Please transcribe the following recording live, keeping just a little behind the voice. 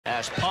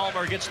As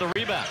Palmer gets the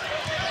rebound.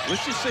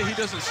 Let's just say he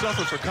doesn't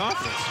suffer for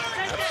confidence.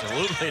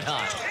 Absolutely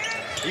not.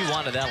 He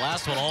wanted that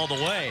last one all the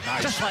way.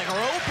 Nice. Just like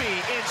Roby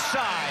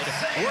inside,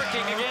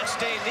 working against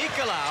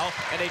Nicolau,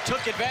 and they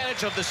took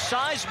advantage of the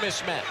size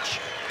mismatch.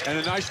 And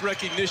a nice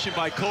recognition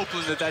by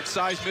Copeland that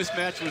size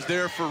mismatch was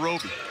there for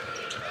Roby.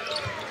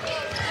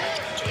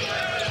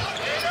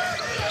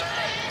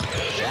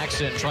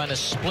 Jackson trying to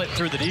split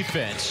through the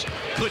defense.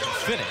 Couldn't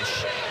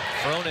finish.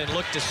 Cronin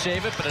looked to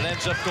save it, but it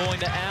ends up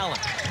going to Allen.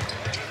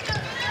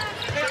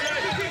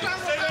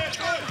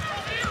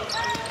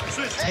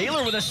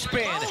 Taylor with a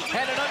spin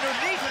and an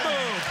underneath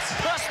move,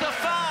 plus the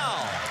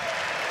foul.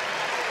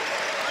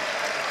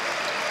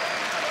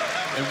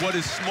 And what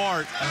is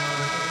smart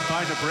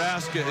by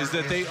Nebraska is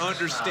that they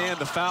understand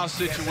the foul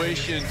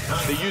situation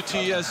the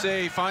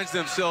UTSA finds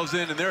themselves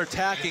in, and they're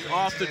attacking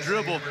off the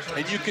dribble.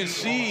 And you can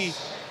see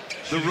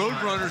the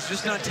Roadrunners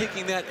just not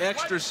taking that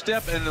extra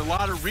step and a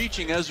lot of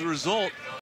reaching as a result.